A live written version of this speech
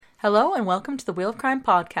Hello and welcome to the Wheel of Crime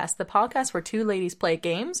podcast, the podcast where two ladies play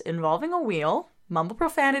games involving a wheel, mumble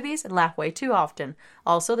profanities, and laugh way too often.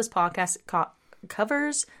 Also, this podcast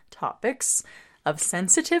covers topics of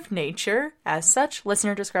sensitive nature. As such,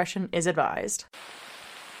 listener discretion is advised.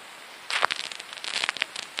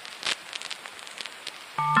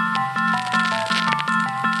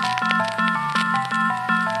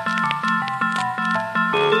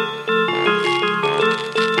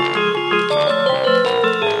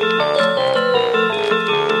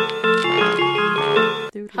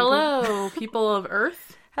 Hello, people of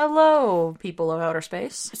Earth. Hello, people of outer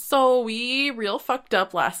space. So we real fucked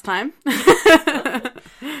up last time.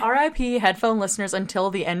 R.I.P. headphone listeners until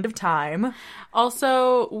the end of time.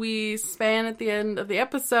 Also, we span at the end of the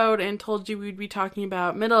episode and told you we'd be talking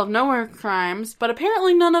about middle of nowhere crimes, but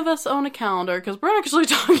apparently none of us own a calendar because we're actually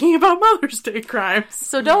talking about Mother's Day crimes.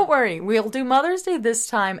 So don't worry, we'll do Mother's Day this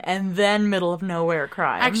time and then middle of nowhere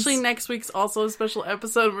crimes. Actually, next week's also a special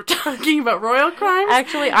episode. We're talking about royal crimes.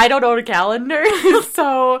 Actually, I don't own a calendar.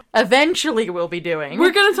 So eventually we'll be doing.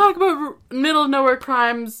 We're going to talk about middle of nowhere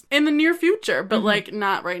crimes in the near future, but like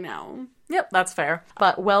not right now. Yep, that's fair.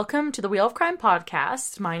 But welcome to the Wheel of Crime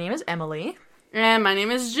podcast. My name is Emily. And my name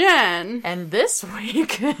is Jen. And this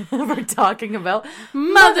week, we're talking about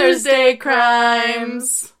Mother's Day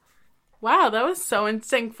crimes. Wow, that was so in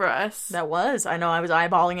sync for us. That was. I know, I was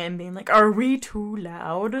eyeballing it and being like, are we too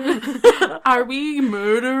loud? Are we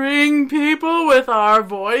murdering people with our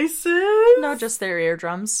voices? No, just their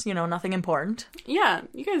eardrums. You know, nothing important. Yeah,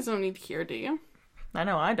 you guys don't need to hear, do you? I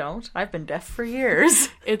know I don't. I've been deaf for years.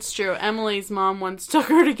 It's true. Emily's mom once took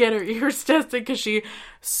her to get her ears tested because she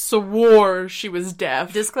swore she was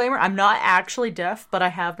deaf. Disclaimer, I'm not actually deaf, but I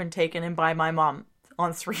have been taken in by my mom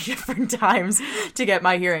on 3 different times to get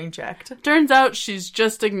my hearing checked. Turns out she's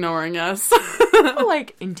just ignoring us.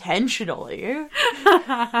 Like, intentionally.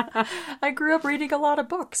 I grew up reading a lot of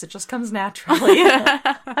books. It just comes naturally.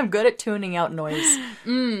 I'm good at tuning out noise.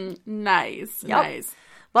 Nice. Yep. Nice.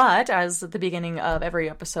 But, as at the beginning of every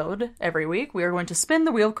episode, every week, we are going to spin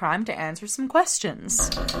the Wheel of Crime to answer some questions.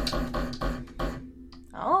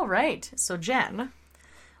 Alright, so Jen,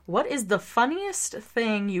 what is the funniest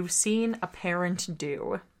thing you've seen a parent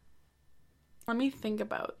do? Let me think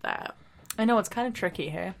about that. I know, it's kind of tricky,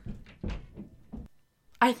 hey?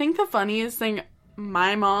 I think the funniest thing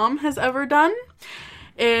my mom has ever done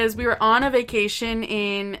is we were on a vacation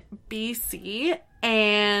in BC,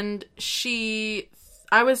 and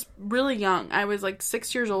I was really young. I was like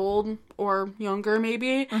 6 years old or younger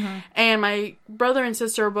maybe. And my brother and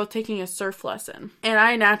sister were both taking a surf lesson. And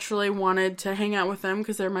I naturally wanted to hang out with them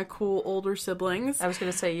because they're my cool older siblings. I was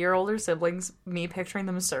going to say, your older siblings, me picturing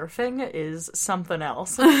them surfing is something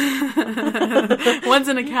else. One's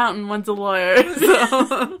an accountant, one's a lawyer.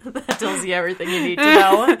 So that tells you everything you need to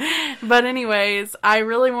know. But anyways, I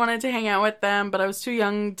really wanted to hang out with them, but I was too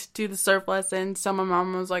young to do the surf lesson. So my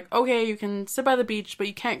mom was like, okay, you can sit by the beach, but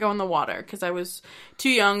you can't go in the water because I was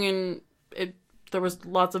too young and there was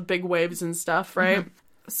lots of big waves and stuff, right?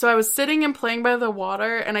 So I was sitting and playing by the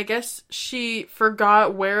water, and I guess she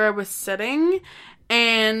forgot where I was sitting,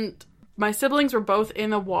 and my siblings were both in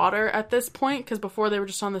the water at this point, because before they were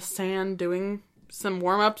just on the sand doing some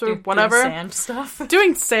warm-ups or whatever.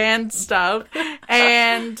 Doing sand stuff.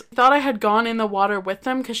 And thought I had gone in the water with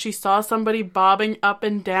them because she saw somebody bobbing up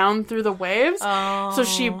and down through the waves. Oh. So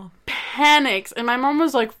she panics, and my mom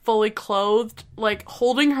was like fully clothed, like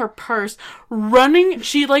holding her purse, running.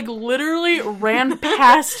 She like literally ran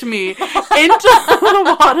past me into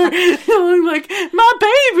the water, yelling like, my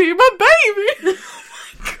baby, my baby.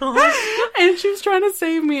 Oh my God. And she was trying to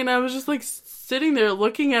save me, and I was just like sitting there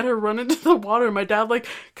looking at her run into the water. My dad like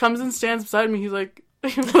comes and stands beside me. He's like,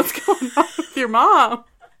 what's going on with your mom?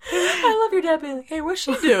 I love your dad being like, hey, what's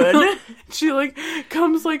she doing? She like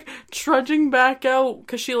comes like trudging back out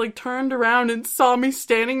because she like turned around and saw me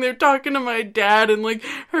standing there talking to my dad, and like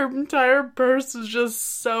her entire purse was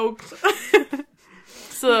just soaked.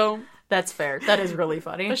 So that's fair. That is really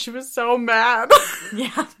funny. She was so mad.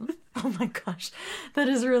 Yeah. Oh my gosh. That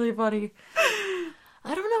is really funny.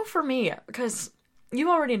 I don't know for me, because you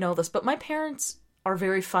already know this, but my parents are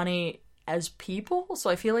very funny as people, so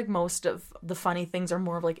I feel like most of the funny things are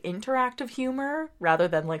more of like interactive humor rather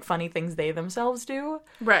than like funny things they themselves do.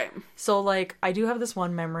 Right. So like I do have this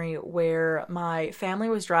one memory where my family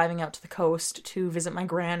was driving out to the coast to visit my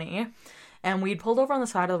granny, and we'd pulled over on the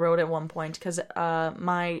side of the road at one point because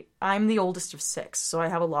I'm the oldest of 6, so I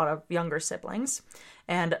have a lot of younger siblings.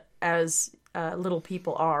 And as little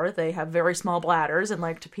people are. They have very small bladders and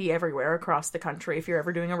like to pee everywhere across the country if you're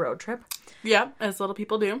ever doing a road trip. Yeah, as little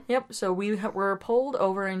people do. Yep, so we were pulled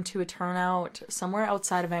over into a turnout somewhere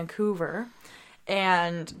outside of Vancouver,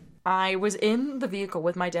 and I was in the vehicle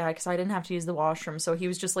with my dad because I didn't have to use the washroom, so he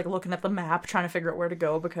was just like looking at the map, trying to figure out where to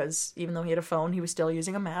go because even though he had a phone, he was still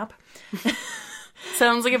using a map.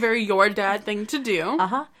 Sounds like a very your dad thing to do.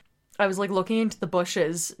 Uh-huh. I was like looking into the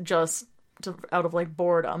bushes just out of like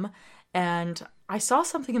boredom, and I saw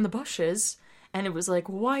something in the bushes, and it was like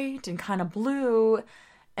white and kind of blue,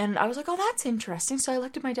 and I was like, oh, that's interesting. So I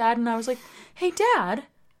looked at my dad and I was like, hey, Dad,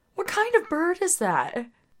 what kind of bird is that?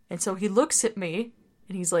 And so he looks at me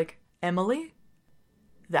and he's like, Emily,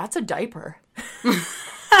 that's a diaper. And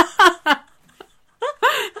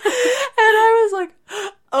I was like,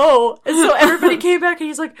 oh. And so everybody came back and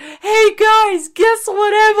he's like, hey guys, guess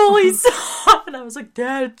what Emily saw? And I was like,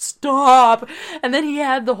 Dad, stop. And then he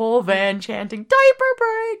had the whole van chanting, diaper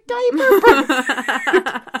bird, diaper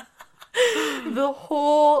bird. The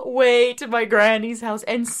whole way to my granny's house.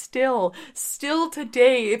 And still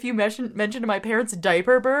today, if you mention to my parents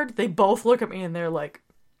diaper bird, they both look at me and they're like,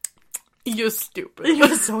 you stupid.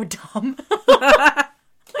 You're so dumb.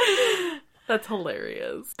 That's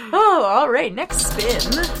hilarious. Oh, all right. Next spin.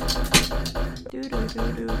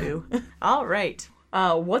 Do. All right.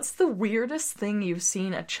 What's the weirdest thing you've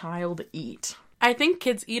seen a child eat? I think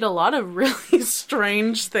kids eat a lot of really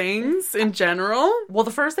strange things in general. Well, the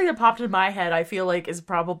first thing that popped in my head, I feel like, is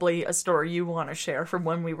probably a story you want to share from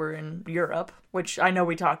when we were in Europe, which I know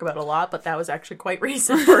we talk about a lot, but that was actually quite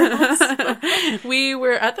recent for us. We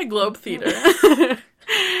were at the Globe Theatre.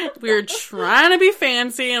 We were trying to be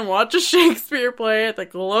fancy and watch a Shakespeare play at the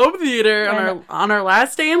Globe Theatre on our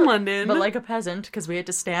last day in London. But like a peasant, because we had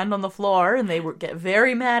to stand on the floor, and they would get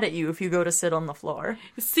very mad at you if you go to sit on the floor.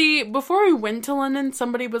 See, before we went to London,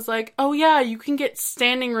 somebody was like, oh yeah, you can get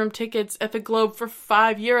standing room tickets at the Globe for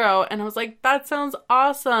 €5. And I was like, that sounds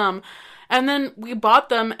awesome. And then we bought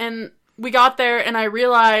them, and we got there, and I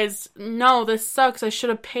realized, no, this sucks. I should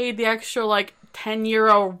have paid the extra, like,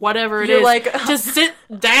 €10, whatever it is, like, to sit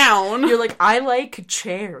down. You're like, I like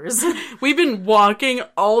chairs. We've been walking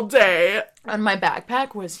all day. And my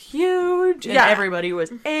backpack was huge, and everybody was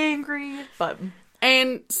angry, but...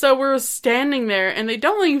 And so we're standing there, and they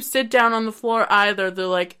don't let you sit down on the floor either. They're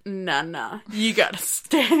like, nah, you gotta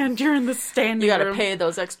stand. You're in the standing room. You gotta pay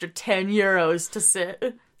those extra €10 to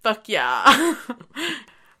sit. Fuck yeah.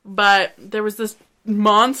 But there was this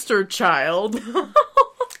monster child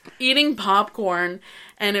eating popcorn,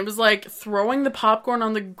 and it was like throwing the popcorn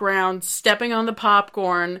on the ground, stepping on the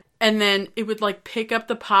popcorn, and then it would like pick up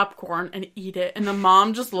the popcorn and eat it. And the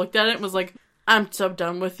mom just looked at it and was like, I'm so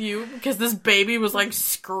done with you, because this baby was like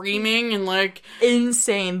screaming and like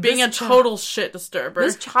insane, being a total shit disturber.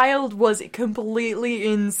 This child was completely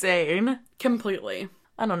insane. Completely.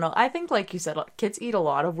 I don't know. I think, like you said, kids eat a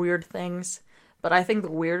lot of weird things, but I think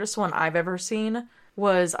the weirdest one I've ever seen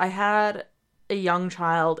was I had a young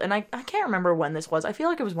child, and I can't remember when this was. I feel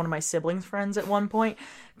like it was one of my siblings' friends at one point,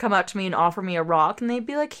 come up to me and offer me a rock, and they'd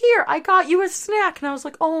be like, here, I got you a snack. And I was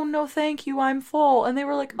like, oh, no, thank you, I'm full. And they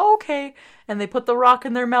were like, okay. And they put the rock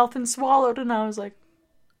in their mouth and swallowed, and I was like,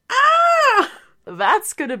 ah!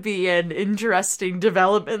 That's gonna be an interesting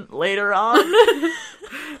development later on.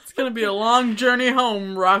 It's gonna be a long journey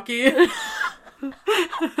home, Rocky.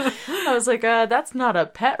 I was like, that's not a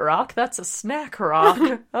pet rock, that's a snack rock.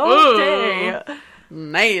 Okay. Ooh,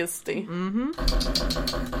 nasty. Mm-hmm.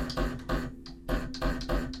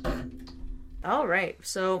 All right,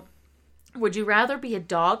 so would you rather be a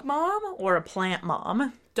dog mom or a plant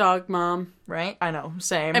mom? Dog mom. Right? I know,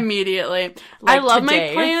 same. Immediately. Like I love today,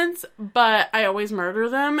 my plants, but I always murder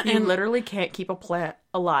them. You literally can't keep a plant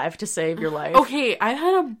alive to save your life. Okay, I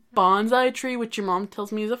had a bonsai tree, which your mom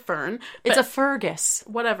tells me is a fern. It's a Fergus.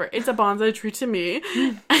 Whatever. It's a bonsai tree to me.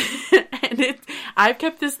 And I've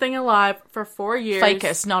kept this thing alive for 4 years.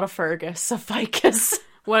 Ficus, not a Fergus. A ficus.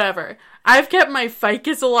 Whatever. I've kept my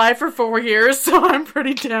ficus alive for 4 years, so I'm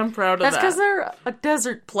pretty damn proud of that. That's because they're a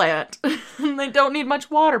desert plant. They don't need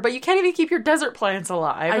much water, but you can't even keep your desert plants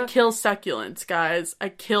alive. I kill succulents, guys. I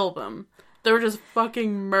kill them. They were just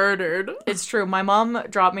fucking murdered. It's true. My mom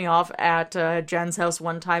dropped me off at Jen's house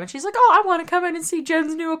one time, and she's like, oh, I want to come in and see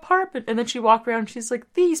Jen's new apartment. And then she walked around, and she's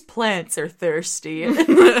like, these plants are thirsty. And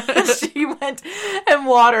she went and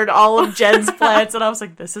watered all of Jen's plants, and I was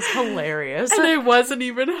like, this is hilarious. And I wasn't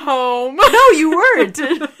even home. No, you weren't.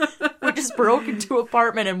 We just broke into an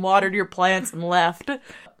apartment and watered your plants and left.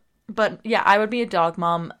 But yeah, I would be a dog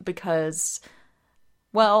mom because...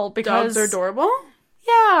 Dogs are adorable?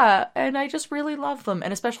 Yeah, and I just really love them.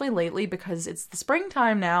 And especially lately, because it's the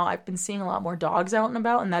springtime now, I've been seeing a lot more dogs out and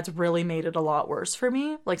about, and that's really made it a lot worse for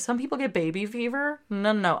me. Like, some people get baby fever.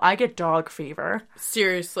 No, I get dog fever.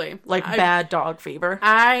 Seriously. Like, bad dog fever.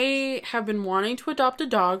 I have been wanting to adopt a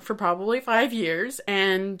dog for probably 5 years,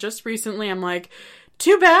 and just recently I'm like,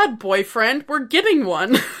 too bad, boyfriend, we're getting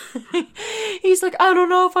one. He's like, I don't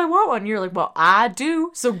know if I want one. You're like, well, I do,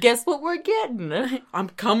 so guess what we're getting? I'm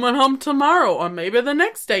coming home tomorrow, or maybe the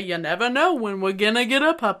next day. You never know when we're gonna get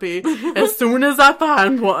a puppy, as soon as I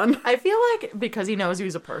find one. I feel like, because he knows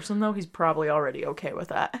he's a person, though, he's probably already okay with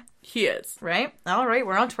that. He is. Right? All right,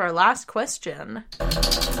 we're on to our last question.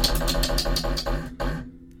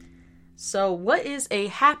 So, what is a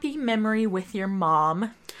happy memory with your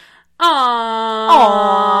mom?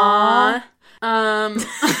 Aww.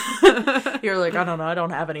 You're like, I don't know, I don't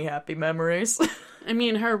have any happy memories. I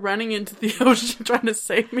mean, her running into the ocean trying to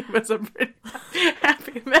save me was a pretty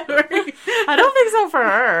happy memory. I don't think so for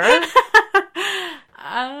her.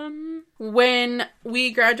 When we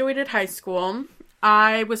graduated high school,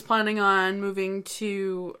 I was planning on moving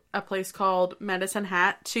to a place called Medicine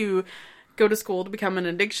Hat to go to school to become an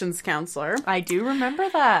addictions counselor. I do remember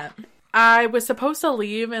that. I was supposed to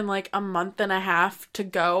leave in like a month and a half to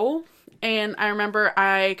go, and I remember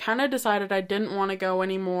I kind of decided I didn't want to go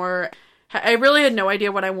anymore. I really had no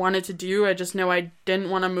idea what I wanted to do. I just know I didn't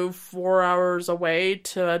want to move 4 hours away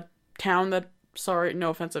to a town that, sorry, no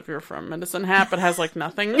offense if you're from Medicine Hat, but has like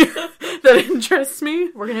nothing that interests me.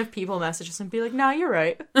 We're gonna have people message us and be like, nah, you're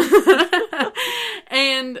right.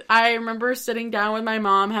 And I remember sitting down with my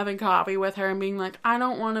mom, having coffee with her, and being like, I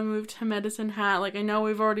don't want to move to Medicine Hat. Like, I know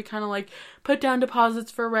we've already kind of, like, put down deposits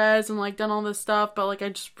for res and, like, done all this stuff, but, like, I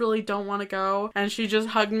just really don't want to go. And she just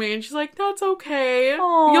hugged me, and she's like, that's okay.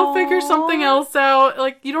 Aww. You'll figure something else out.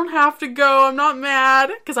 Like, you don't have to go. I'm not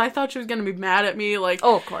mad. Because I thought she was going to be mad at me. Like,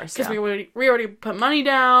 oh, of course, because yeah. we already put money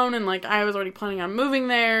down, and, like, I was already planning on moving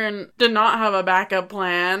there, and did not have a backup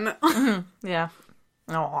plan. Yeah.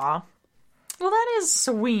 Aww. Well, that is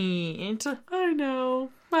sweet. I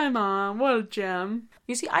know. My mom, what a gem.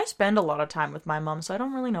 You see, I spend a lot of time with my mom, so I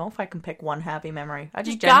don't really know if I can pick one happy memory. I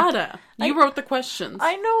just gotta. You wrote the questions.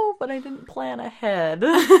 I know, but I didn't plan ahead.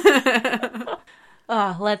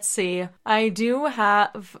 Let's see. I do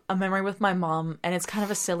have a memory with my mom, and it's kind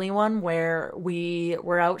of a silly one, where we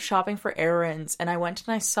were out shopping for errands, and I went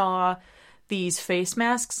and I saw these face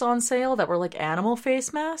masks on sale that were like animal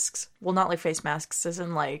face masks. Well, not like face masks as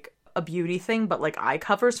in like a beauty thing, but like eye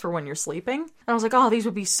covers for when you're sleeping. And I was like, oh, these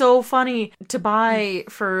would be so funny to buy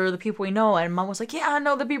for the people we know. And Mom was like, yeah,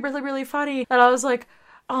 no, that'd be really, really funny. And I was like,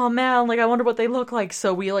 oh man, like I wonder what they look like.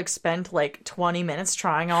 So we like spent like 20 minutes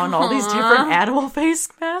trying on all these different animal face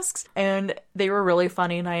masks, and they were really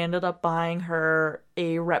funny. And I ended up buying her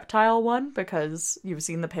a reptile one because you've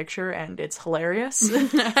seen the picture and it's hilarious.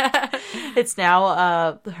 It's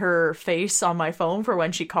now her face on my phone for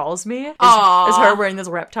when she calls me is her wearing this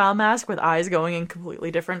reptile mask with eyes going in completely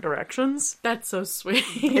different directions. That's so sweet.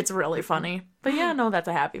 It's really funny. But yeah, no, that's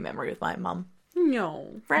a happy memory with my mom.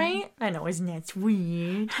 No. Right? I know, isn't that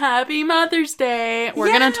sweet? Happy Mother's Day!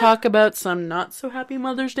 We're gonna talk about some not so happy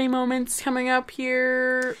Mother's Day moments coming up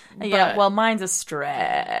here. Yeah, well, mine's a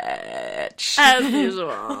stretch. As usual.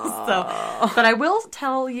 But I will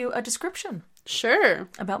tell you a description. Sure.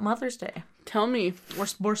 About Mother's Day. Tell me. Or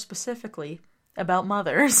more specifically, about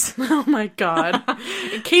mothers. Oh my god.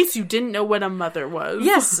 In case you didn't know what a mother was.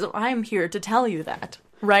 Yes, I'm here to tell you that.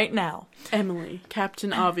 Right now. Emily,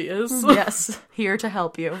 Captain Obvious. Yes, here to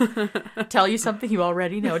help you. Tell you something you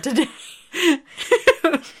already know today.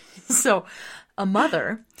 So, a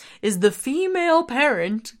mother is the female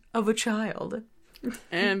parent of a child.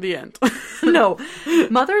 And the end. No.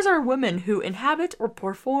 Mothers are women who inhabit or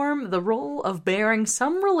perform the role of bearing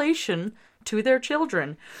some relation to their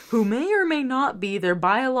children, who may or may not be their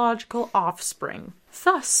biological offspring.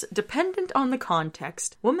 Thus, dependent on the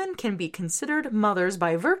context, women can be considered mothers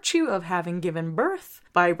by virtue of having given birth,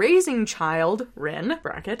 by raising child, Ren,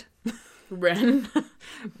 bracket. Ren.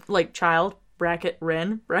 Like child, bracket,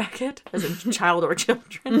 Ren, bracket, as in child or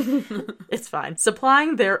children. It's fine.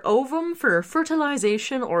 Supplying their ovum for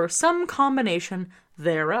fertilization or some combination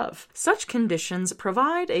thereof. Such conditions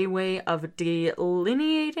provide a way of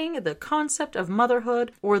delineating the concept of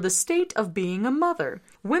motherhood or the state of being a mother.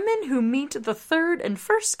 Women who meet the third and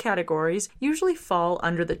first categories usually fall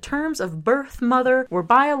under the terms of birth mother or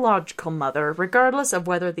biological mother, regardless of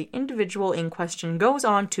whether the individual in question goes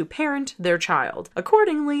on to parent their child.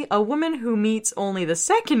 Accordingly, a woman who meets only the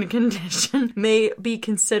second condition may be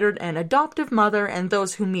considered an adoptive mother, and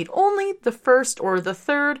those who meet only the first or the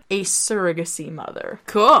third, a surrogacy mother. super.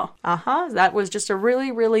 Cool. That was just a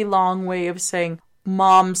really, really long way of saying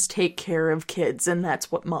moms take care of kids, and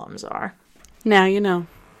that's what moms are. Now you know.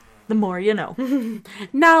 The more you know.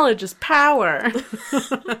 Knowledge is power.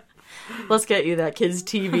 Let's get you that kids'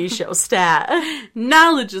 TV show stat.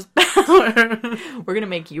 Knowledge is power. We're gonna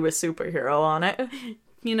make you a superhero on it.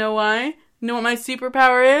 You know why? You know what my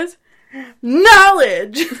superpower is?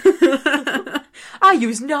 Knowledge! I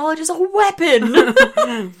use knowledge as a weapon!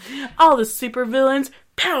 All the supervillains,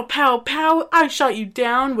 pow, pow, pow, I shot you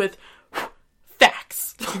down with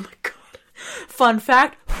facts. Oh my god. Fun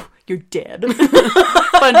fact, you're dead.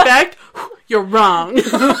 Fun fact, you're wrong.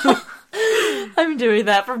 I'm doing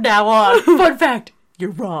that from now on. Fun fact,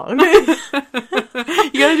 you're wrong. You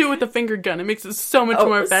gotta do it with the finger gun. It makes it so much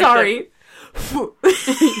more effective. Sorry.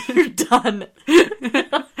 You're done.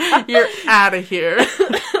 You're out of here.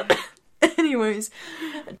 Anyways,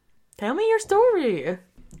 tell me your story.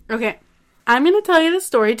 Okay. I'm going to tell you the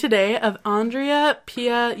story today of Andrea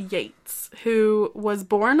Pia Yates, who was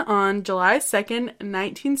born on July 2nd,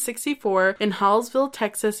 1964 in Hallsville,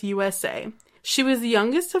 Texas, USA. She was the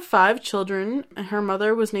youngest of 5 children. Her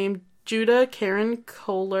mother was named Judah Karen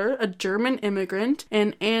Kohler, a German immigrant,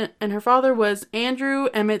 and her father was Andrew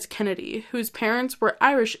Emmett Kennedy, whose parents were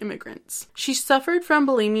Irish immigrants. She suffered from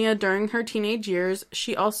bulimia during her teenage years.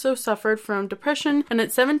 She also suffered from depression, and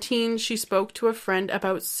at 17, she spoke to a friend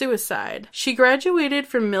about suicide. She graduated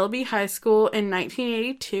from Milby High School in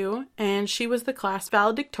 1982, and she was the class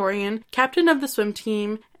valedictorian, captain of the swim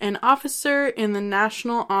team, an officer in the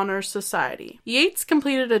National Honor Society. Yates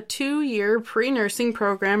completed a 2-year pre-nursing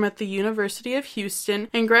program at the University of Houston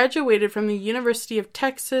and graduated from the University of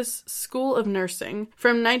Texas School of Nursing.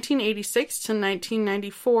 From 1986 to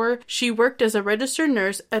 1994, she worked as a registered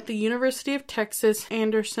nurse at the University of Texas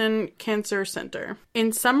Anderson Cancer Center.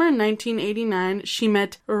 In summer 1989, she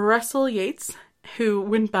met Russell Yates, who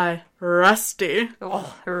went by Rusty.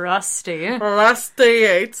 Oh, Rusty. Rusty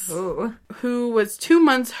Yates. Ooh. Who was 2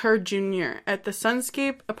 months her junior at the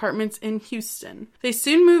Sunscape Apartments in Houston. They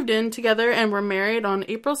soon moved in together and were married on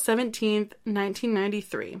April 17th,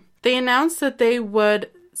 1993. They announced that they would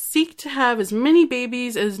seek to have as many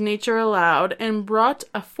babies as nature allowed and brought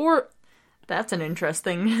a That's an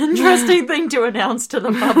interesting thing to announce to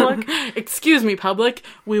the public. Excuse me, public.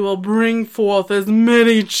 We will bring forth as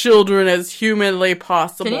many children as humanly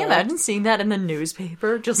possible. Can you imagine seeing that in the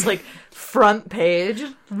newspaper? Just like front page.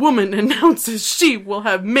 Woman announces she will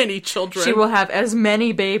have many children. She will have as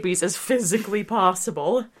many babies as physically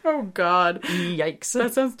possible. Oh, God. Yikes.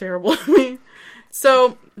 That sounds terrible to me.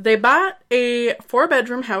 So, they bought a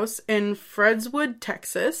 4-bedroom house in Fredswood,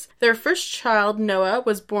 Texas. Their first child, Noah,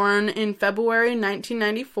 was born in February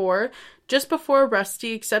 1994, just before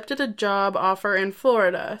Rusty accepted a job offer in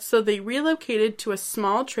Florida, so they relocated to a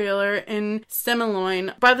small trailer in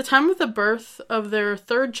Seminole. By the time of the birth of their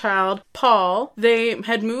third child, Paul, they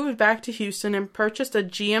had moved back to Houston and purchased a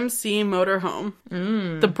GMC motorhome.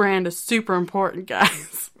 The brand is super important,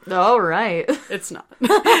 guys. All right. It's not.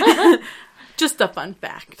 Just a fun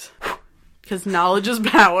fact. Because knowledge is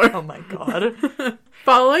power. Oh my god.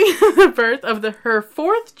 Following the birth of her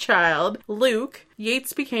 4th child, Luke,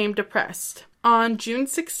 Yates became depressed. On June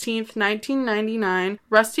 16th, 1999,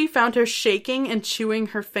 Rusty found her shaking and chewing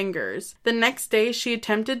her fingers. The next day, she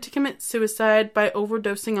attempted to commit suicide by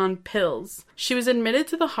overdosing on pills. She was admitted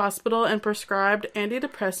to the hospital and prescribed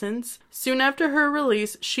antidepressants. Soon after her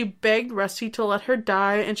release, she begged Rusty to let her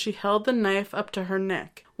die, and she held the knife up to her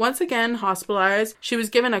neck. Once again hospitalized, she was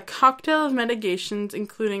given a cocktail of medications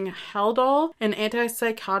including Haldol, an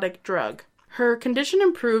antipsychotic drug. Her condition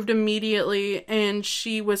improved immediately, and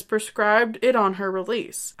she was prescribed it on her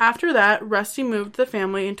release. After that, Rusty moved the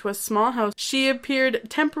family into a small house. She appeared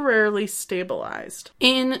temporarily stabilized.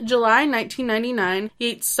 In July 1999,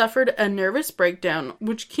 Yates suffered a nervous breakdown,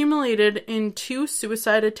 which culminated in 2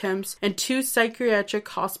 suicide attempts and 2 psychiatric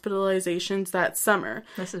hospitalizations that summer.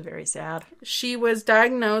 This is very sad. She was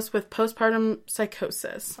diagnosed with postpartum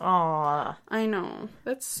psychosis. Aww. I know.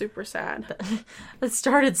 That's super sad. It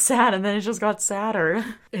started sad and then it just got sadder.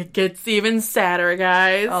 It gets even sadder,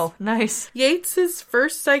 guys. Oh, nice. Yates's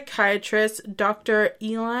first psychiatrist, Dr.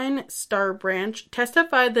 Eileen Starbranch,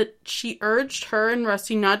 testified that she urged her and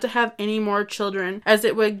Rusty not to have any more children, as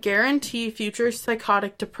it would guarantee future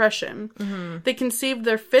psychotic depression. They conceived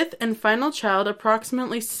their 5th and final child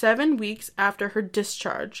approximately 7 weeks after her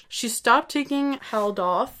discharge. She stopped taking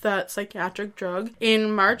Haldol, that psychiatric drug,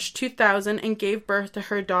 in March 2000 and gave birth to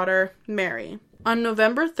her daughter, Mary. On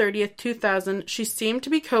November 30th, 2000, she seemed to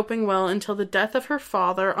be coping well until the death of her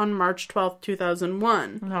father on March 12th,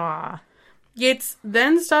 2001. Aww. Yates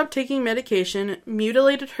then stopped taking medication,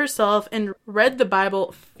 mutilated herself, and read the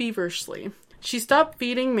Bible feverishly. She stopped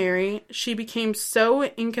feeding Mary. She became so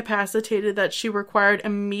incapacitated that she required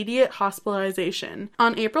immediate hospitalization.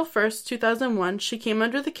 On April 1st, 2001, she came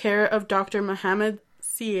under the care of Dr. Mohammed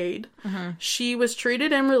Syed. She was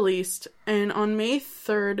treated and released, and on May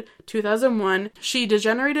 3rd, 2001, she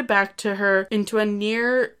degenerated back into a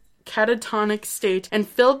near catatonic state and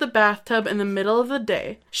filled the bathtub in the middle of the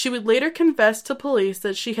day. She would later confess to police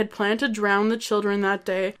that she had planned to drown the children that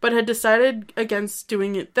day, but had decided against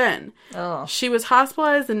doing it then. Oh. She was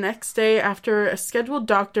hospitalized the next day after a scheduled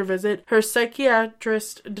doctor visit. Her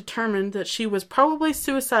psychiatrist determined that she was probably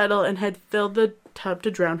suicidal and had filled the tub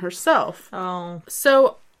to drown herself. Oh.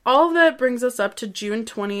 So all of that brings us up to June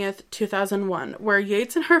 20th, 2001, where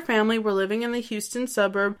Yates and her family were living in the Houston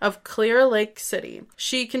suburb of Clear Lake City.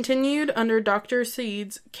 She continued under Dr.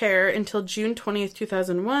 Syed's care until June 20th,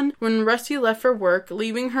 2001, when Rusty left for work,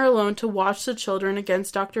 leaving her alone to watch the children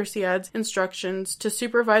against Dr. Syed's instructions to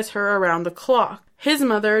supervise her around the clock. His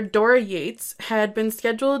mother, Dora Yates, had been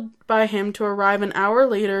scheduled by him to arrive an hour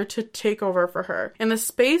later to take over for her. In the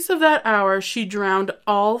space of that hour, she drowned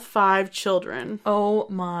all 5 children. Oh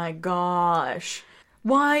my gosh.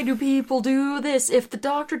 Why do people do this? If the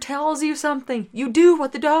doctor tells you something, you do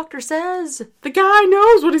what the doctor says. The guy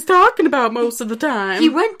knows what he's talking about most of the time. He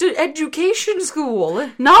went to education school.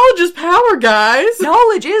 Knowledge is power, guys.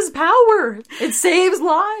 Knowledge is power. It saves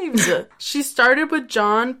lives. She started with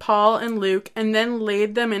John, Paul, and Luke, and then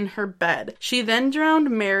laid them in her bed. She then drowned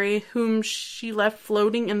Mary, whom she left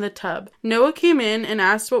floating in the tub. Noah came in and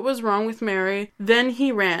asked what was wrong with Mary. Then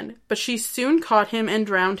he ran, but she soon caught him and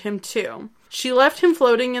drowned him too. She left him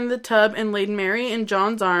floating in the tub and laid Mary in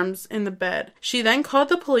John's arms in the bed. She then called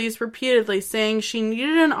the police repeatedly, saying she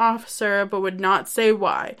needed an officer but would not say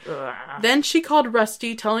why. Ugh. Then she called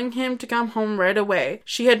Rusty, telling him to come home right away.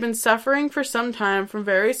 She had been suffering for some time from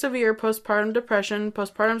very severe postpartum depression,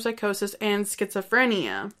 postpartum psychosis, and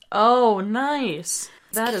schizophrenia. Oh, nice.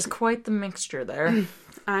 That is quite the mixture there.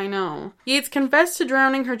 I know. Yates confessed to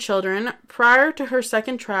drowning her children. Prior to her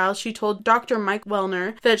second trial, she told Dr. Mike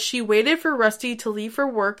Wellner that she waited for Rusty to leave for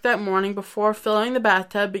work that morning before filling the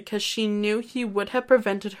bathtub because she knew he would have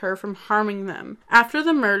prevented her from harming them. After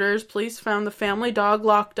the murders, police found the family dog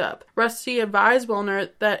locked up. Rusty advised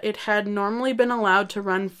Wellner that it had normally been allowed to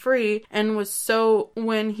run free and was so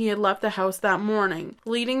when he had left the house that morning,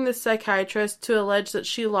 leading the psychiatrist to allege that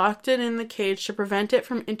she locked it in the cage to prevent it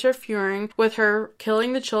from interfering with her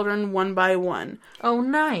killing the children one by one. Oh,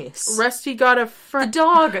 nice. Rusty got a The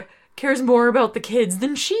dog cares more about the kids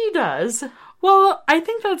than she does. Well, I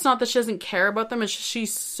think that's not that she doesn't care about them, it's just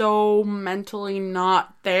she's so mentally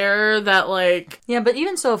not there that, like... Yeah, but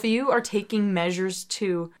even so, if you are taking measures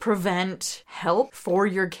to prevent help for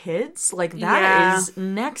your kids, like, that is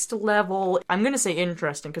next level. I'm gonna say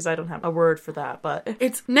interesting, because I don't have a word for that, but...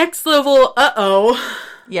 It's next level, uh-oh.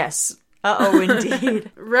 Yes. Uh-oh,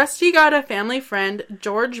 indeed. Rusty got a family friend,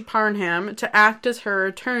 George Parnham, to act as her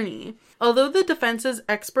attorney. Although the defense's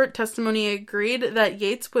expert testimony agreed that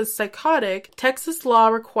Yates was psychotic, Texas law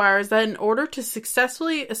requires that in order to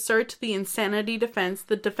successfully assert the insanity defense,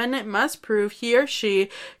 the defendant must prove he or she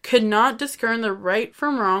could not discern the right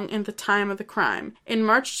from wrong in the time of the crime. In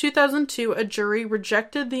March 2002, a jury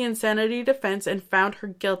rejected the insanity defense and found her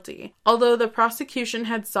guilty. Although the prosecution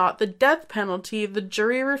had sought the death penalty, the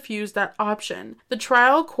jury refused that option. The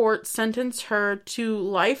trial court sentenced her to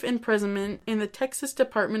life imprisonment in the Texas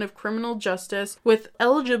Department of Criminal Justice with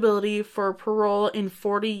eligibility for parole in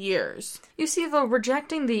 40 years. You see, though,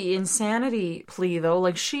 rejecting the insanity plea, though,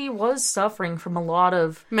 like, she was suffering from a lot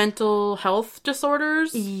of... mental health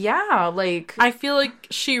disorders? Yeah, like... I feel like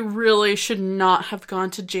she really should not have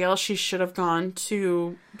gone to jail. She should have gone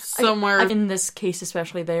to somewhere... in this case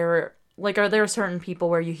especially, are there certain people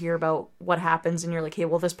where you hear about what happens and you're like, hey,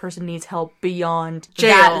 well, this person needs help beyond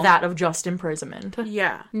jail. That of just imprisonment.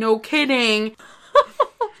 Yeah. No kidding.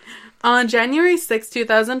 On January 6,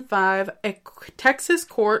 2005, a Texas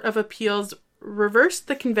Court of Appeals reversed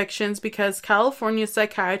the convictions because California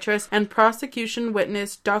psychiatrist and prosecution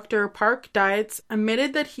witness Dr. Park Dietz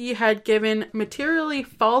admitted that he had given materially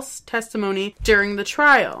false testimony during the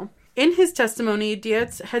trial. In his testimony,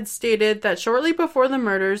 Dietz had stated that shortly before the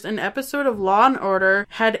murders, an episode of Law & Order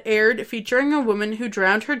had aired featuring a woman who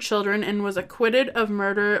drowned her children and was acquitted of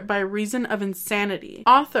murder by reason of insanity.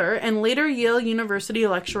 Author and later Yale University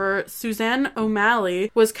lecturer Suzanne O'Malley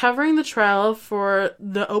was covering the trial for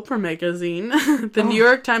the Oprah magazine, the New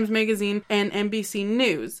York Times Magazine, and NBC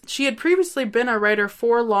News. She had previously been a writer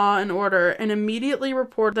for Law & Order and immediately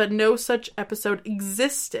reported that no such episode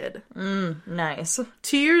existed. Nice.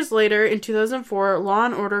 2 years later, later, in 2004,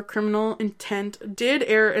 Law & Order: Criminal Intent did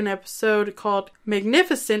air an episode called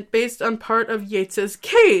Magnificent based on part of Yates's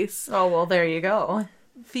case. Oh, well, there you go.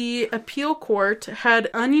 The appeal court had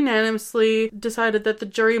unanimously decided that the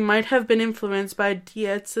jury might have been influenced by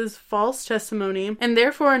Yates's false testimony, and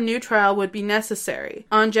therefore a new trial would be necessary.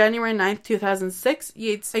 On January 9th, 2006,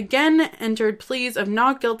 Yates again entered pleas of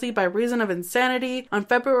not guilty by reason of insanity. On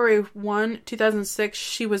February 1, 2006,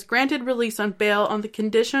 she was granted release on bail on the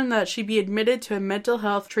condition that she be admitted to a mental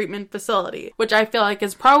health treatment facility, which I feel like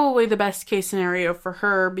is probably the best case scenario for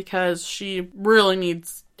her because she really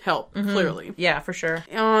needs help, clearly. Yeah, for sure.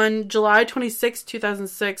 On July 26,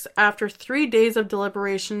 2006, after 3 days of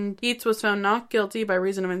deliberation, Yates was found not guilty by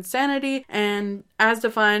reason of insanity, and as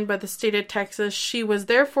defined by the state of Texas, she was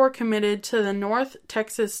therefore committed to the North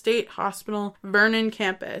Texas State Hospital Vernon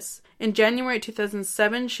campus. In January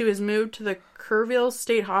 2007, she was moved to the Kerrville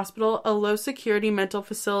State Hospital, a low-security mental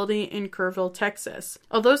facility in Kerrville, Texas.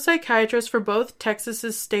 Although psychiatrists for both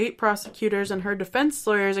Texas's state prosecutors and her defense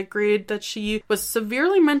lawyers agreed that she was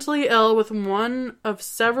severely mentally ill with one of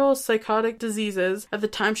several psychotic diseases at the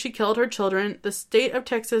time she killed her children, the state of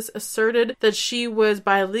Texas asserted that she was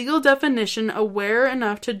by legal definition aware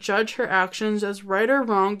enough to judge her actions as right or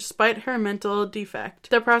wrong despite her mental defect.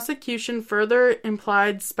 The prosecution further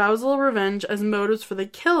implied spousal revenge as motives for the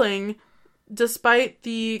killing, despite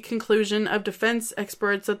the conclusion of defense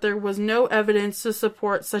experts that there was no evidence to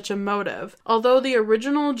support such a motive. Although the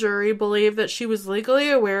original jury believed that she was legally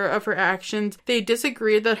aware of her actions, they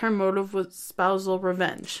disagreed that her motive was spousal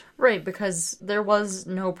revenge. Right, because there was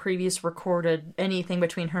no previous recorded anything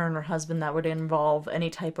between her and her husband that would involve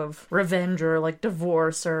any type of revenge or, like,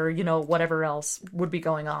 divorce or, you know, whatever else would be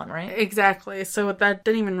going on, right? Exactly. So that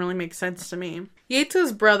didn't even really make sense to me.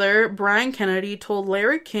 Yates's brother, Brian Kennedy, told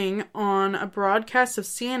Larry King on a broadcast of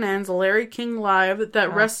CNN's Larry King Live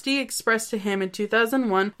that Rusty expressed to him in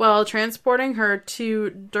 2001 while transporting her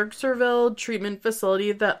to Dierksville Treatment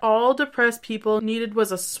Facility that all depressed people needed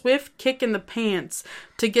was a swift kick in the pants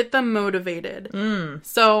to get them motivated.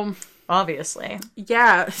 So, obviously.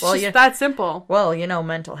 Yeah, it's just that simple. Well, you know,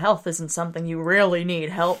 mental health isn't something you really need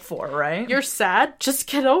help for, right? You're sad? Just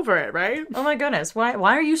get over it, right? Oh my goodness, why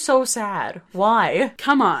are you so sad? Why?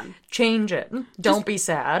 Come on. Change it. Don't be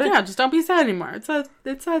sad. Yeah, just don't be sad anymore.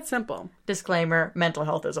 It's that simple. Disclaimer, mental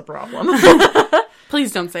health is a problem.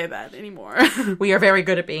 Please don't say that anymore. We are very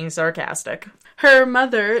good at being sarcastic. Her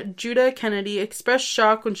mother, Judah Kennedy, expressed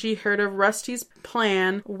shock when she heard of Rusty's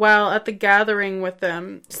plan while at the gathering with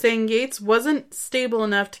them, saying Yates wasn't stable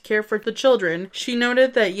enough to care for the children. She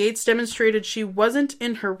noted that Yates demonstrated she wasn't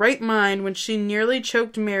in her right mind when she nearly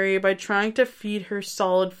choked Mary by trying to feed her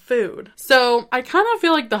solid food. So, I kind of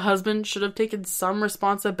feel like the husband should have taken some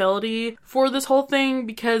responsibility for this whole thing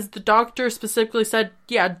because the doctor specifically said,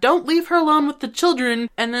 yeah, don't leave her alone with the children,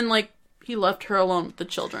 and then, like, he left her alone with the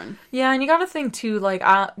children. Yeah, and you gotta think, too, like,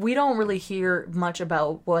 we don't really hear much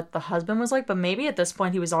about what the husband was like, but maybe at this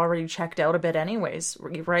point he was already checked out a bit anyways,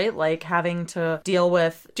 right? Like, having to deal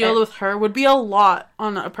with her would be a lot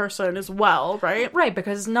on a person as well, right? Right,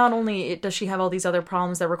 because not only does she have all these other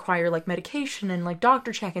problems that require, like, medication and, like,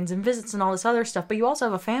 doctor check-ins and visits and all this other stuff, but you also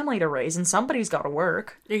have a family to raise, and somebody's gotta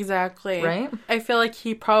work. Exactly. Right? I feel like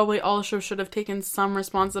he probably also should have taken some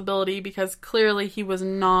responsibility because clearly he was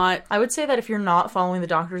not... I would say that if you're not following the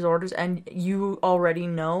doctor's orders and you already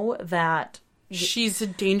know that she's a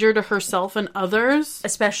danger to herself and others,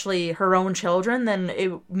 especially her own children, then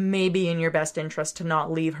it may be in your best interest to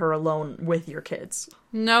not leave her alone with your kids.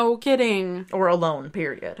 No kidding. Or alone,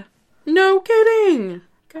 period. No kidding.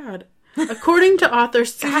 God. According to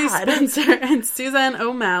authors Susie Spencer and Suzanne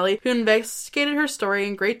O'Malley, who investigated her story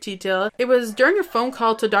in great detail, it was during a phone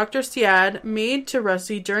call to Dr. Siad made to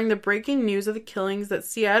Rusty during the breaking news of the killings that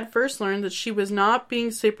Siad first learned that she was not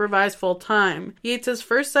being supervised full-time. Yates's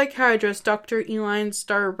first psychiatrist, Dr. Elaine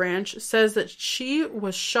Starbranch, says that she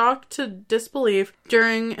was shocked to disbelief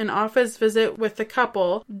during an office visit with the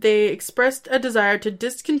couple. They expressed a desire to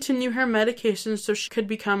discontinue her medications so she could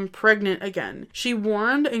become pregnant again. She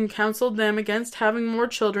warned and counseled them against having more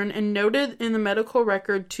children and noted in the medical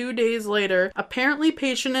record 2 days later, apparently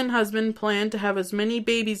patient and husband plan to have as many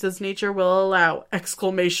babies as nature will allow! !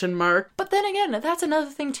 But then again, that's another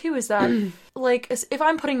thing too, is that, like, if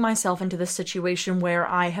I'm putting myself into this situation where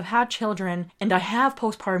I have had children and I have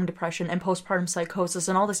postpartum depression and postpartum psychosis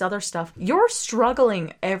and all this other stuff, you're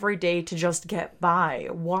struggling every day to just get by.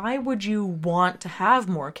 Why would you want to have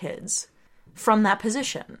more kids from that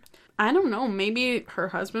position? I don't know. Maybe her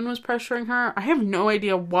husband was pressuring her. I have no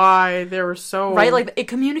idea why they were so... Right? Like, it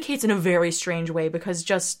communicates in a very strange way because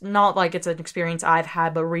just not like it's an experience I've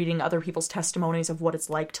had, but reading other people's testimonies of what it's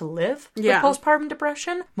like to live with postpartum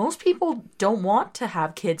depression. Most people don't want to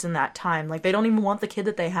have kids in that time. Like, they don't even want the kid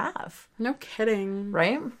that they have. No kidding.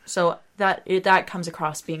 Right? So that comes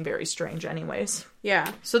across being very strange anyways.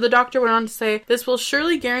 Yeah. So the doctor went on to say, this will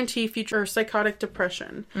surely guarantee future psychotic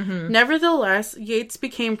depression. Mm-hmm. Nevertheless, Yates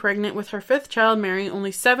became pregnant with her 5th child, Mary,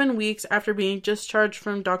 only 7 weeks after being discharged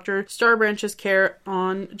from Dr. Starbranch's care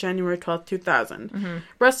on January 12th, 2000. Mm-hmm.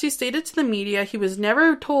 Rusty stated to the media he was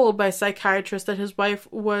never told by psychiatrists that his wife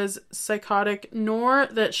was psychotic, nor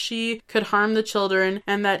that she could harm the children,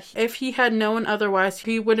 and that if he had known otherwise,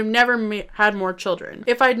 he would have never had more children.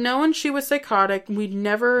 If I'd known she was psychotic, we'd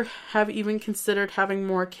never have even considered having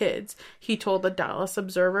more kids, he told the Dallas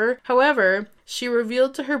Observer. However, she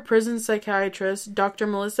revealed to her prison psychiatrist, Dr.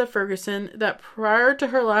 Melissa Ferguson, that prior to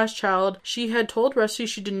her last child, she had told Rusty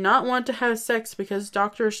she did not want to have sex because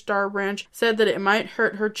Dr. Starbranch said that it might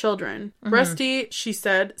hurt her children. Mm-hmm. Rusty, she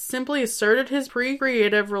said, simply asserted his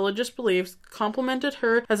pre-creative religious beliefs, complimented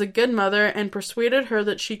her as a good mother, and persuaded her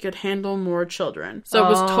that she could handle more children. So it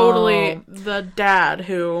was totally the dad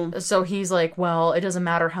who... So he's like, well, it doesn't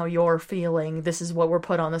matter how you're feeling. This is what we're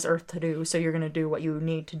put on this earth to do, so you're going to do what you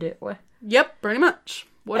need to do. Yep, pretty much.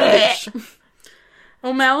 What a bitch.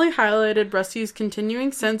 O'Malley highlighted Rusty's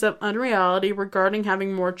continuing sense of unreality regarding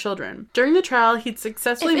having more children. During the trial, he'd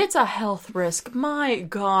successfully... If it's a health risk, my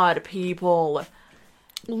God, people...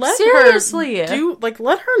 Let Seriously.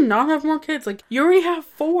 Let her not have more kids. Like, you already have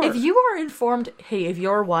 4. If you are informed, hey, if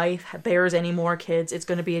your wife bears any more kids, it's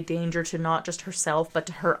going to be a danger to not just herself, but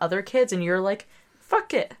to her other kids, and you're like,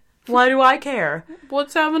 fuck it. Why do I care?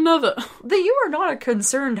 Let's have another. That you are not a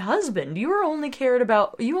concerned husband. You only care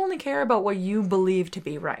about what you believe to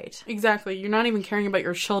be right. Exactly. You're not even caring about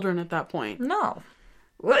your children at that point. No.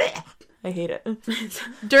 I hate it.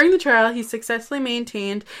 During the trial, he successfully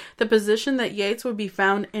maintained the position that Yates would be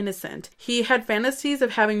found innocent. He had fantasies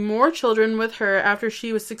of having more children with her after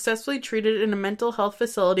she was successfully treated in a mental health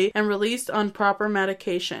facility and released on proper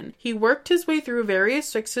medication. He worked his way through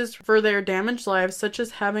various fixes for their damaged lives, such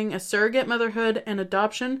as having a surrogate motherhood and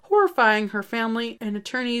adoption, horrifying her family and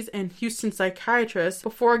attorneys and Houston psychiatrists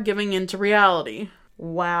before giving in to reality.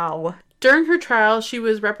 Wow. During her trial, she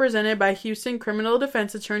was represented by Houston criminal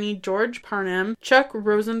defense attorney George Parnham. Chuck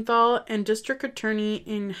Rosenthal and district attorney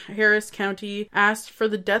in Harris County asked for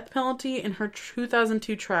the death penalty in her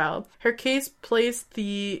 2002 trial. Her case placed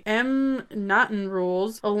the M. Naughton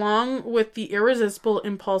rules along with the irresistible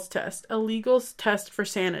impulse test, a legal test for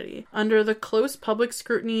sanity, under the close public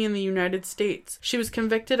scrutiny in the United States. She was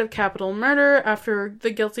convicted of capital murder after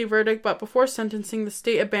the guilty verdict, but before sentencing, the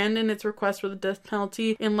state abandoned its request for the death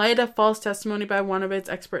penalty in light of false testimony by one of its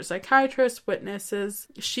expert psychiatrist witnesses.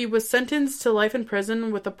 She was sentenced to life in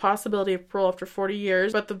prison with the possibility of parole after 40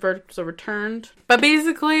 years, but the verdict was overturned. But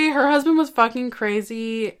basically, her husband was fucking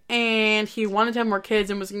crazy, and he wanted to have more kids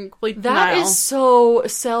and was in complete denial. That is so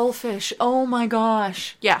selfish. Oh my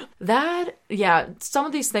gosh. Yeah. Some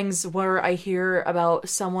of these things where I hear about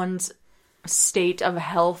someone's state of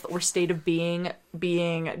health or state of being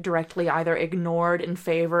directly either ignored in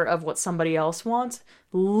favor of what somebody else wants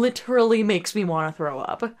literally makes me want to throw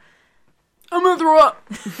up. I'm gonna throw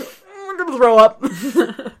up. I'm gonna throw up.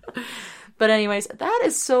 But anyways, that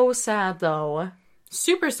is so sad though.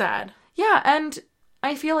 Super sad. Yeah, and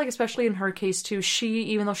I feel like especially in her case too,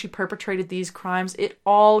 even though she perpetrated these crimes, it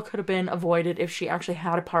all could have been avoided if she actually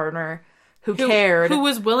had a partner who cared. Who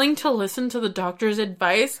was willing to listen to the doctor's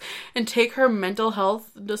advice and take her mental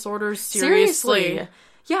health disorders seriously.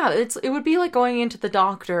 Yeah, it would be like going into the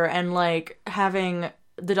doctor and like having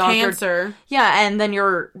the doctor... Cancer. Yeah, and then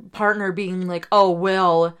your partner being like, oh,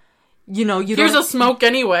 well, you Here's a smoke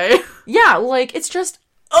anyway. Yeah, like, it's just...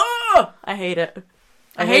 I hate it.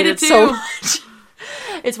 I hate it too. So much.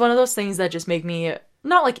 It's one of those things that just make me...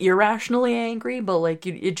 Not, like, irrationally angry, but, like,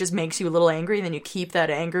 it just makes you a little angry, and then you keep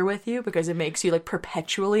that anger with you, because it makes you, like,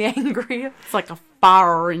 perpetually angry. It's like a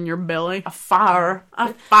fire in your belly. A fire.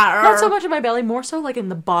 Not so much in my belly, more so, like, in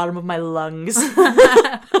the bottom of my lungs.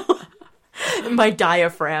 My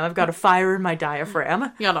diaphragm. I've got a fire in my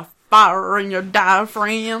diaphragm. You got a fire in your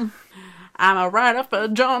diaphragm. I'm a writer for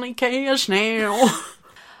Johnny Cash now.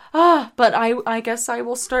 But I guess I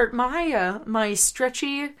will start my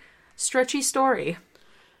stretchy story.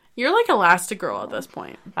 You're like Elastigirl at this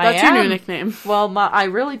point. That's your new nickname. Well, I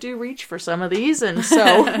really do reach for some of these, and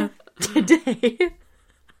so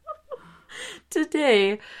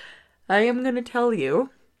today, I am going to tell you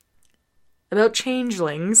about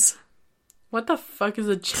changelings What the fuck is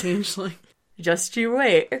a changeling? Just you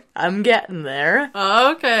wait. I'm getting there.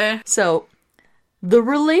 Okay. So, the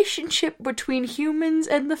relationship between humans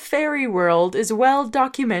and the fairy world is well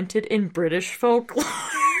documented in British folklore.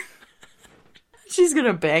 She's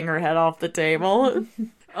gonna bang her head off the table.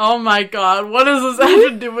 Oh my god, what does this have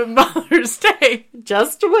to do with Mother's Day?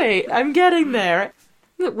 Just wait, I'm getting there.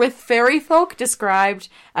 With fairy folk described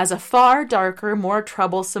as a far darker, more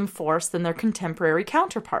troublesome force than their contemporary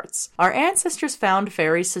counterparts. Our ancestors found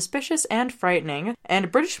fairies suspicious and frightening,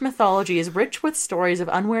 and British mythology is rich with stories of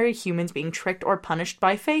unwary humans being tricked or punished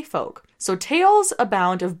by fae folk. So tales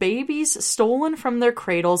abound of babies stolen from their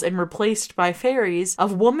cradles and replaced by fairies,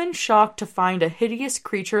 of women shocked to find a hideous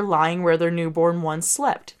creature lying where their newborn once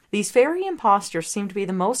slept. These fairy imposters seem to be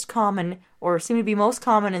most common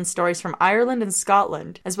in stories from Ireland and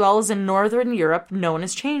Scotland, as well as in Northern Europe, known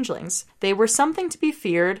as changelings. They were something to be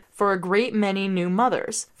feared for a great many new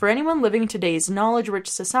mothers. For anyone living in today's knowledge-rich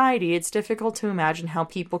society, it's difficult to imagine how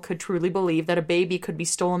people could truly believe that a baby could be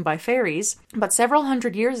stolen by fairies. But several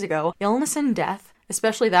hundred years ago, illness and death,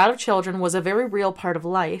 especially that of children, was a very real part of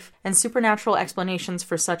life, and supernatural explanations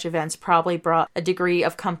for such events probably brought a degree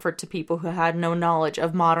of comfort to people who had no knowledge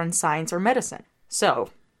of modern science or medicine. So,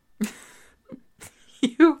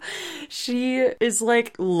 she is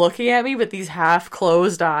like looking at me with these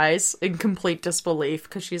half-closed eyes in complete disbelief,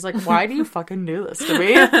 because she's like, why do you fucking do this to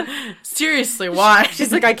me? Seriously, why?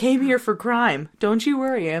 She's like, I came here for crime. Don't you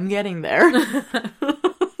worry, I'm getting there.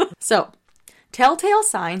 So, telltale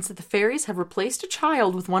signs that the fairies have replaced a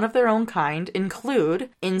child with one of their own kind include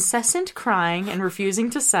incessant crying and refusing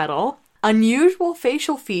to settle, unusual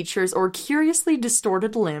facial features or curiously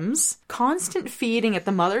distorted limbs, constant feeding at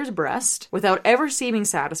the mother's breast without ever seeming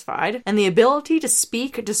satisfied, and the ability to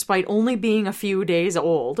speak despite only being a few days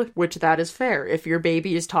old, which that is fair. If your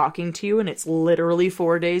baby is talking to you and it's literally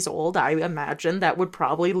 4 days old, I imagine that would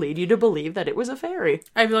probably lead you to believe that it was a fairy.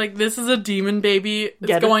 I'd be like, this is a demon baby.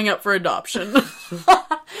 It's going up for adoption.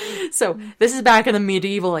 So, this is back in the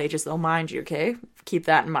medieval ages, though, mind you, okay? Keep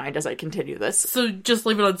that in mind as I continue this. So just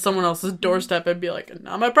leave it on someone else's doorstep and be like,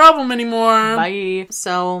 not my problem anymore. Bye.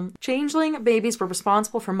 So, changeling babies were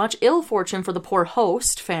responsible for much ill fortune for the poor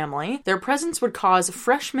host family. Their presence would cause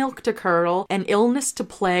fresh milk to curdle and illness to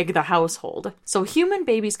plague the household. So, human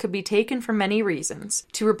babies could be taken for many reasons.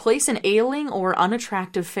 To replace an ailing or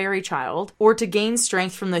unattractive fairy child, or to gain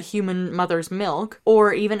strength from the human mother's milk,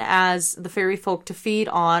 or even as the fairy folk to feed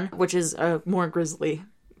on, which is a more grisly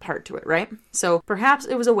part to it, right? So perhaps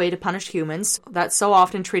it was a way to punish humans that so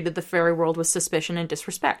often treated the fairy world with suspicion and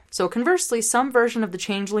disrespect. So conversely, some version of the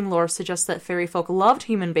changeling lore suggests that fairy folk loved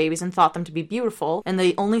human babies and thought them to be beautiful, and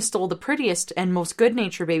they only stole the prettiest and most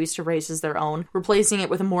good-natured babies to raise as their own, replacing it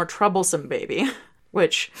with a more troublesome baby.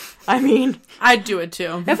 Which, I mean, I'd do it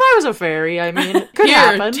too. If I was a fairy, I mean, it could Here,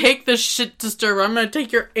 happen. take this shit disturber. I'm gonna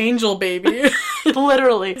take your angel baby.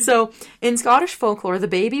 Literally. So, in Scottish folklore, the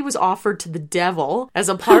baby was offered to the devil as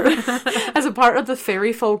a part of the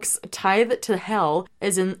fairy folks' tithe to hell,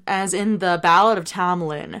 as in the Ballad of Tam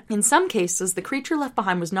Lin. In some cases, the creature left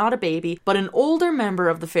behind was not a baby, but an older member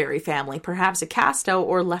of the fairy family, perhaps a cast-out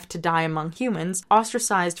or left to die among humans,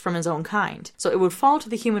 ostracized from his own kind. So it would fall to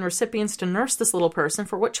the human recipients to nurse this little person,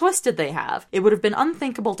 for what choice did they have? It would have been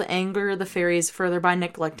unthinkable to anger the fairies further by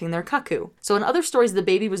neglecting their cuckoo. So in other stories, the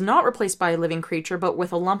baby was not replaced by a living creature, but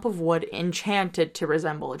with a lump of wood enchanted to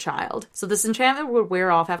resemble a child. So this enchantment would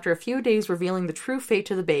wear off after a few days, revealing the true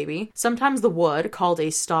fate of the baby. Sometimes the wood, called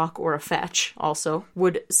a stock or a fetch also,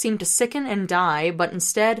 would seem to sicken and die, but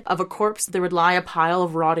instead of a corpse, there would lie a pile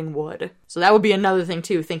of rotting wood. So that would be another thing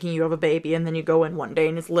too, thinking you have a baby and then you go in one day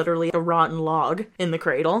and it's literally a rotten log in the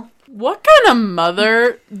cradle. What kind of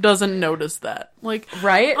mother doesn't notice that? Like,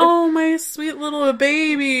 right? Oh, my sweet little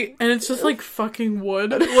baby. And it's just like fucking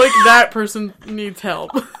wood. Like, that person needs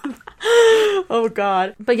help. Oh,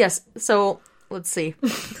 God. But yes, so let's see.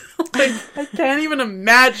 Like, I can't even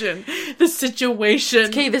imagine the situation.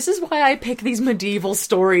 Okay, this is why I pick these medieval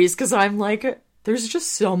stories, because I'm like, there's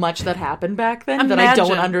just so much that happened back then that I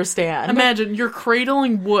don't understand. Imagine, you're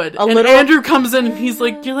cradling wood, and Andrew comes in and he's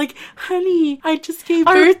like, you're like, honey, I just gave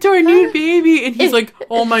birth to our new baby. And he's like,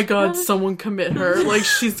 oh my god, someone commit her. Like,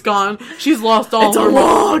 she's gone. She's lost all her... It's a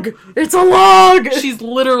log! It's a log! She's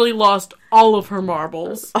literally lost all of her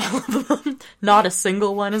marbles. All of them. Not a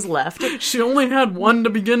single one is left. She only had one to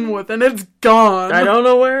begin with, and it's gone. I don't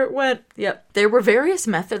know where it went. Yep. There were various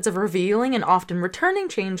methods of revealing and often returning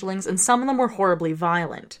changelings, and some of them were horribly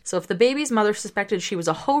violent. So if the baby's mother suspected she was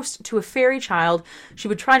a host to a fairy child, she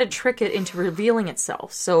would try to trick it into revealing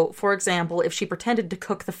itself. So, for example, if she pretended to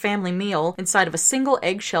cook the family meal inside of a single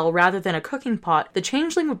eggshell rather than a cooking pot, the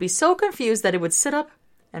changeling would be so confused that it would sit up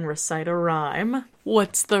and recite a rhyme.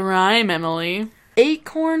 What's the rhyme, Emily?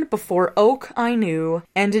 Acorn before oak I knew,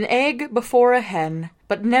 and an egg before a hen,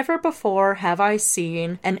 but never before have I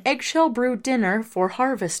seen an eggshell brewed dinner for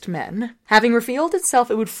harvest men. Having revealed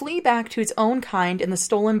itself, it would flee back to its own kind, and the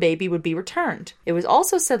stolen baby would be returned. It was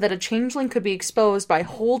also said that a changeling could be exposed by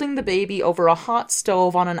holding the baby over a hot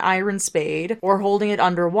stove on an iron spade, or holding it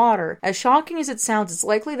underwater. As shocking as it sounds, it's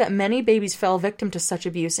likely that many babies fell victim to such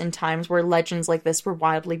abuse in times where legends like this were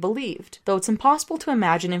widely believed. Though it's impossible to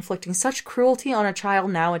imagine inflicting such cruelty on a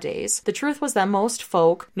child nowadays, the truth was that most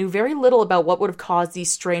folk knew very little about what would have caused these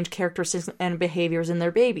strange characteristics and behaviors in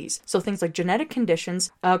their babies. So things like genetic conditions,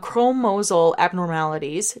 chromosal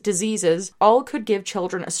abnormalities, diseases, all could give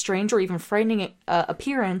children a strange or even frightening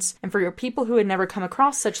appearance, and for people who had never come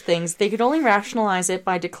across such things, they could only rationalize it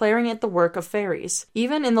by declaring it the work of fairies.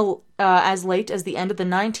 Even in the as late as the end of the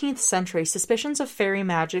 19th century, suspicions of fairy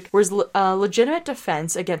magic was a legitimate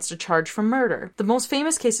defense against a charge for murder. The most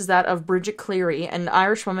famous case is that of Bridget Cleary, an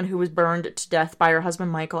Irish woman who was burned to death by her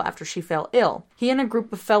husband Michael after she fell ill. He and a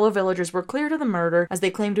group of fellow villagers were cleared of the murder, as they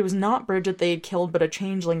claimed it was not Bridget they had killed, but a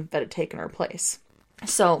changeling that had taken her place.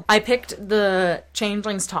 So, I picked the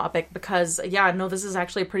changelings topic because, yeah, no, this is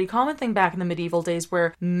actually a pretty common thing back in the medieval days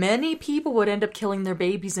where many people would end up killing their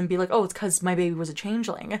babies and be like, oh, it's because my baby was a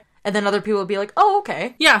changeling. And then other people would be like, oh,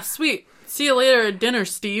 okay. Yeah, sweet. See you later at dinner,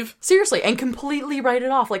 Steve. Seriously, and completely write it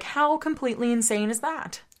off. Like, how completely insane is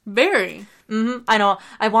that? Very. I know.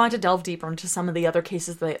 I wanted to delve deeper into some of the other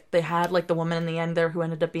cases that they had, like the woman in the end there who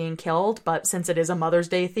ended up being killed, but since it is a Mother's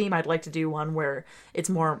Day theme, I'd like to do one where it's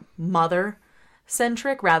more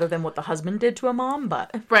mother-centric rather than what the husband did to a mom,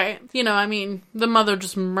 but... Right. You know, I mean, the mother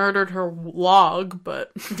just murdered her log,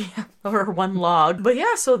 but... Yeah, or one log. But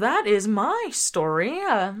yeah, so that is my story.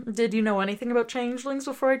 Did you know anything about changelings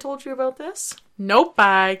before I told you about this? Nope,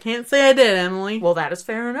 I can't say I did, Emily. Well, that is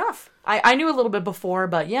fair enough. I knew a little bit before,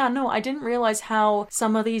 but yeah, no, I didn't realize how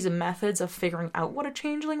some of these methods of figuring out what a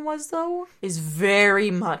changeling was, though, is very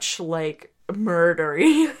much, like,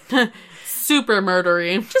 murdery. Super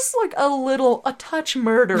murdery. Just, like, a touch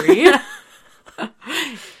murdery.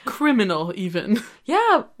 Criminal, even.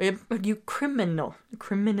 Yeah, you criminal.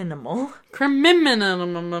 Criminal.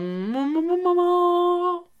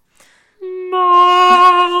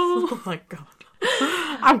 Oh my god.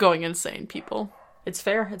 I'm going insane, people. It's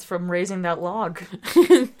fair. It's from raising that log.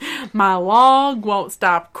 My log won't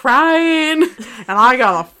stop crying, and I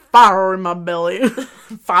got a fire in my belly.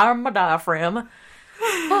 Fire in my diaphragm.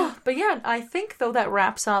 Oh, but yeah, I think, though, that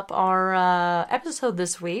wraps up our episode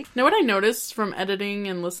this week. Know what I noticed from editing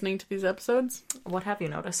and listening to these episodes? What have you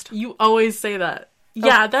noticed? You always say that.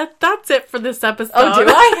 Yeah, that's it for this episode. Oh, do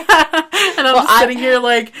I? And I'm just sitting here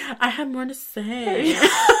like, I had more to say.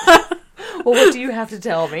 Well, what do you have to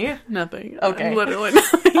tell me? Nothing. Okay. Literally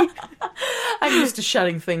nothing. I'm used to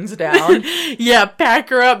shutting things down. Yeah, pack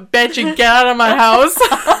her up, bitch, and get out of my house.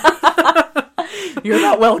 You're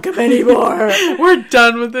not welcome anymore. We're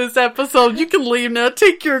done with this episode. You can leave now.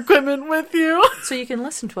 Take your equipment with you. So you can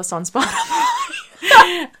listen to us on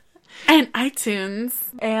Spotify. And iTunes.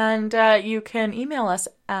 And you can email us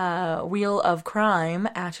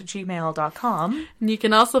wheelofcrime@gmail.com. And you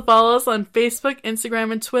can also follow us on Facebook,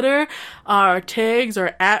 Instagram, and Twitter. Our tags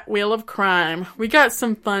are @wheelofcrime. We got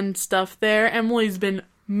some fun stuff there. Emily's been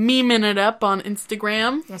memeing it up on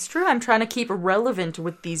Instagram. That's true. I'm trying to keep relevant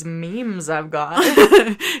with these memes I've got.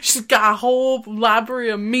 She's got a whole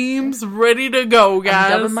library of memes ready to go,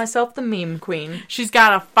 guys. I'm dubbing myself the meme queen. She's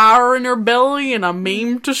got a fire in her belly and a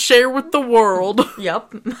meme to share with the world.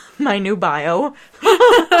 Yep. My new bio.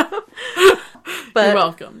 You're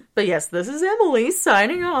welcome. But yes, this is Emily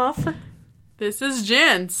signing off. This is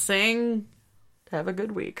Jen saying... Have a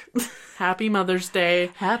good week. Happy Mother's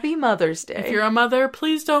Day. Happy Mother's Day. If you're a mother,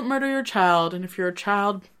 please don't murder your child. And if you're a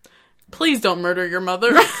child, please don't murder your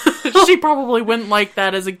mother. She probably wouldn't like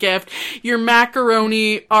that as a gift. Your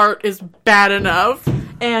macaroni art is bad enough.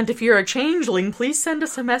 And if you're a changeling, please send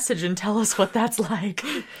us a message and tell us what that's like.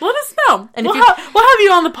 Let us know. And we'll if you- we'll have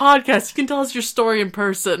you on the podcast. You can tell us your story in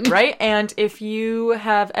person. Right? And if you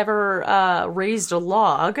have ever raised a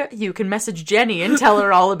log, you can message Jenny and tell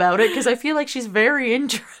her all about it, because I feel like she's very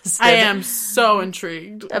interested. I am so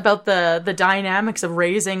intrigued. About the dynamics of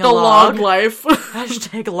raising a The log. log life.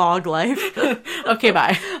 Hashtag log life. Okay,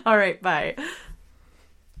 bye. All right, bye.